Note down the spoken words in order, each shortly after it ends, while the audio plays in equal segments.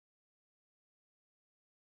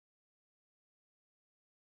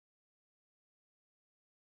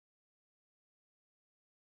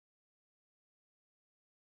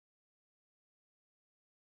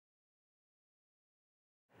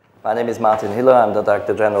My name is Martin Hiller. I'm the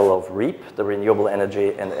Director General of REEEP, the Renewable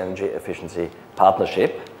Energy and Energy Efficiency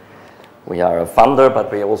Partnership. We are a funder,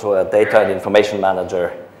 but we also are a data and information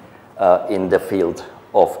manager in the field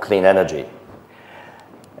of clean energy.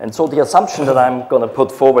 And so the assumption that I'm going to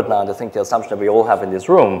put forward now, and I think the assumption that we all have in this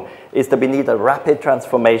room, is that we need a rapid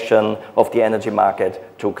transformation of the energy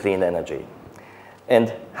market to clean energy.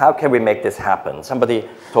 And how can we make this happen? Somebody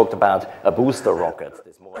talked about a booster rocket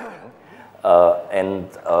this morning.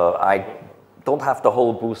 I don't have the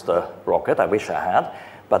whole booster rocket, I wish I had,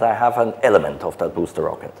 but I have an element of that booster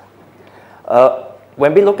rocket.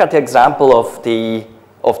 When we look at the example of the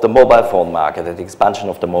mobile phone market and the expansion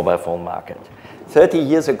of the mobile phone market, 30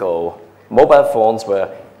 years ago, mobile phones were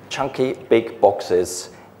chunky, big boxes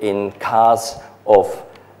in cars of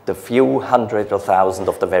the few hundred or thousand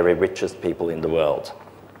of the very richest people in the world.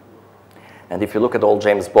 And if you look at all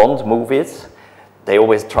James Bond movies, they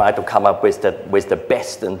always try to come up with the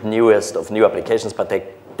best and newest of new applications, but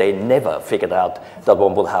they never figured out that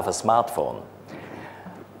one would have a smartphone.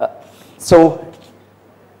 So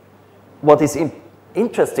what is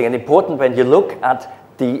interesting and important when you look at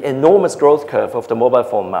the enormous growth curve of the mobile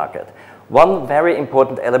phone market, one very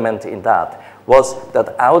important element in that was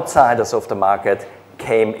that outsiders of the market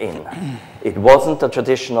came in. It wasn't the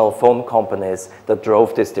traditional phone companies that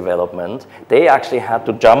drove this development. They actually had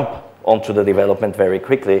to jump onto the development very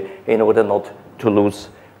quickly in order not to lose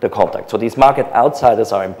the contact. So these market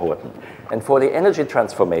outsiders are important. And for the energy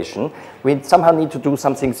transformation, we somehow need to do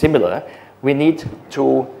something similar. We need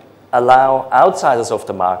to allow outsiders of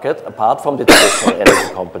the market, apart from the traditional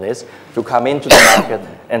energy companies, to come into the market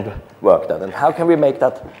and work that. And how can we make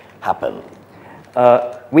that happen?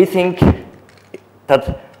 We think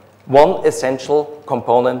that one essential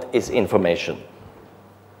component is information.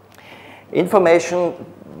 Information,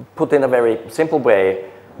 put in a very simple way,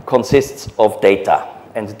 consists of data.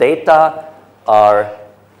 And data are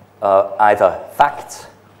either facts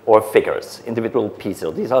or figures, individual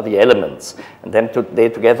pieces. These are the elements. And then they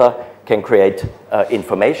together can create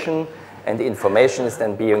information. And the information is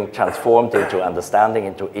then being transformed into understanding,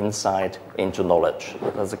 into insight, into knowledge.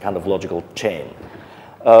 That's a kind of logical chain.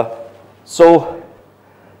 So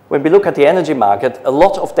when we look at the energy market, a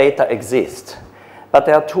lot of data exists. But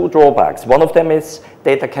there are two drawbacks. One of them is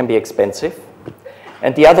data can be expensive.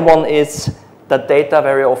 And the other one is that data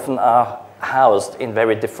very often are housed in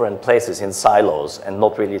very different places, in silos, and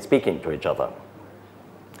not really speaking to each other.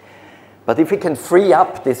 But if we can free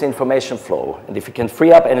up this information flow, and if we can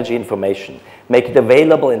free up energy information, make it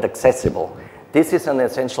available and accessible, this is an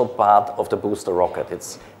essential part of the booster rocket.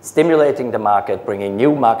 It's stimulating the market, bringing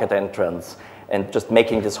new market entrants, and just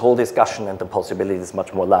making this whole discussion and the possibilities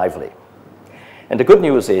much more lively. And the good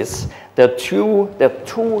news is there are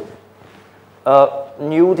two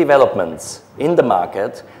new developments in the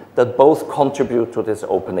market that both contribute to this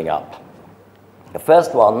opening up. The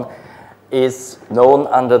first one is known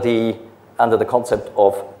under the concept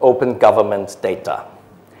of open government data.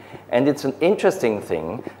 And it's an interesting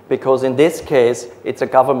thing because in this case, it's a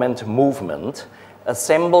government movement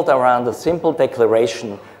assembled around a simple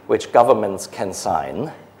declaration which governments can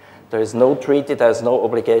sign. There is no treaty, there's no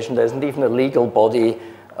obligation, there isn't even a legal body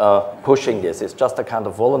pushing this. It's just a kind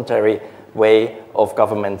of voluntary way of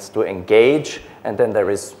governments to engage, and then there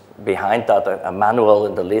is behind that a manual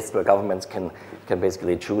in the list where governments can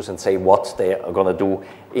basically choose and say what they are going to do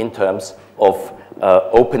in terms of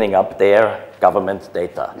opening up their government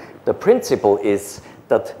data. The principle is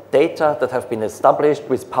that data that have been established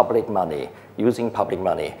with public money, using public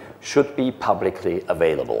money, should be publicly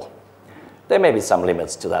available. There may be some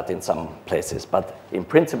limits to that in some places, but in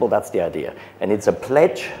principle, that's the idea. And it's a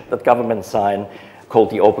pledge that governments sign called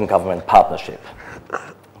the Open Government Partnership.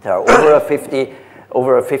 There are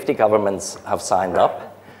over 50 governments have signed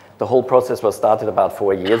up. The whole process was started about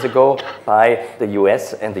 4 years ago by the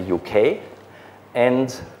US and the UK.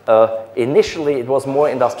 And initially, it was more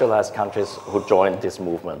industrialized countries who joined this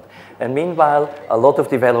movement. And meanwhile, a lot of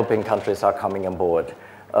developing countries are coming on board.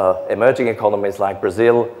 Emerging economies like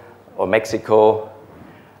Brazil or Mexico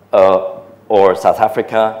or South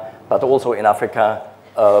Africa, but also in Africa,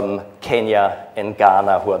 Kenya and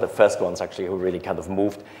Ghana, who are the first ones actually who really kind of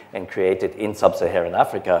moved and created in sub-Saharan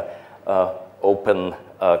Africa open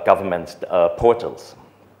government portals.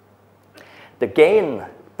 The gain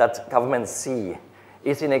that governments see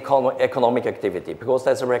is in economic activity, because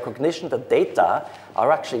there's a recognition that data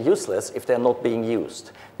are actually useless if they're not being used.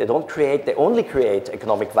 They only create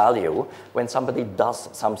economic value when somebody does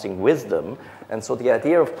something with them. And so the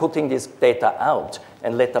idea of putting this data out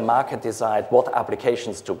and let the market decide what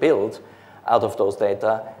applications to build out of those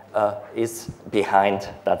data is behind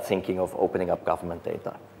that thinking of opening up government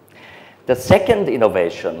data. The second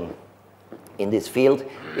innovation in this field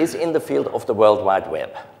is in the field of the World Wide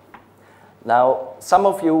Web. Now, some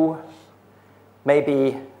of you may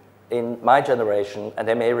be in my generation, and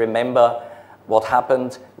they may remember what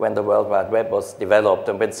happened when the World Wide Web was developed,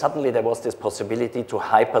 and when suddenly there was this possibility to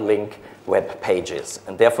hyperlink web pages.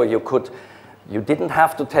 And therefore, you didn't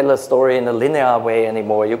have to tell a story in a linear way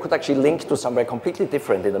anymore. You could actually link to somewhere completely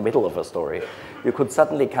different in the middle of a story. You could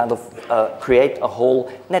suddenly kind of create a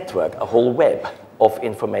whole network, a whole web of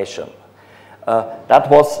information. That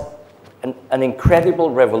was an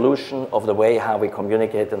incredible revolution of the way how we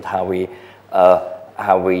communicate and how we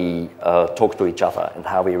talk to each other and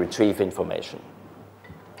how we retrieve information.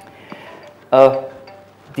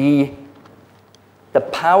 The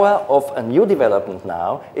power of a new development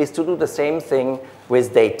now is to do the same thing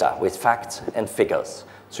with data, with facts and figures.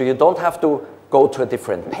 So you don't have to go to a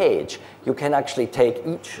different page. You can actually take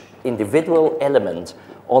each individual element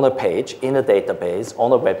on a page, in a database,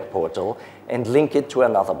 on a web portal, and link it to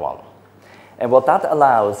another one. And what that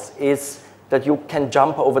allows is that you can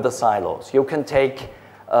jump over the silos. You can take,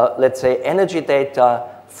 let's say, energy data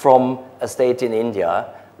from a state in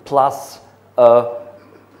India, plus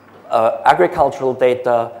agricultural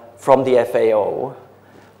data from the FAO,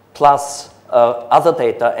 plus other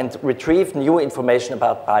data, and retrieve new information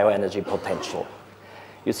about bioenergy potential.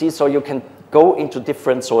 You see, so you can go into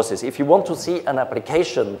different sources. If you want to see an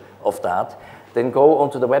application of that, then go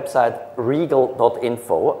onto the website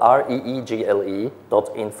reegle.info, R-E-E-G-L-E.info,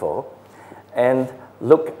 and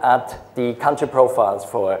look at the country profiles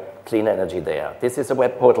for clean energy there. This is a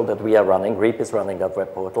web portal that we are running. REEEP is running that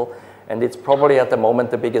web portal. And it's probably at the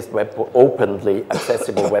moment the biggest openly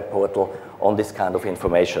accessible web portal on this kind of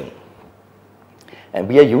information. And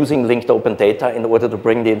we are using linked open data in order to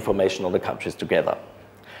bring the information on the countries together.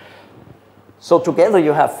 So together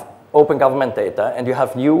you have open government data, and you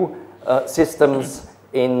have new systems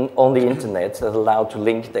on the internet that allow to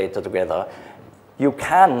link data together. You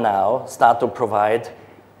can now start to provide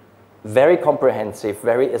very comprehensive,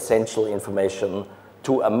 very essential information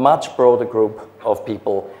to a much broader group of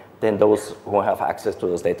people than those who have access to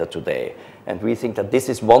those data today. And we think that this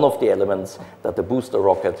is one of the elements that the booster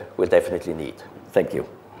rocket will definitely need. Thank you.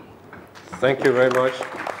 Thank you very much.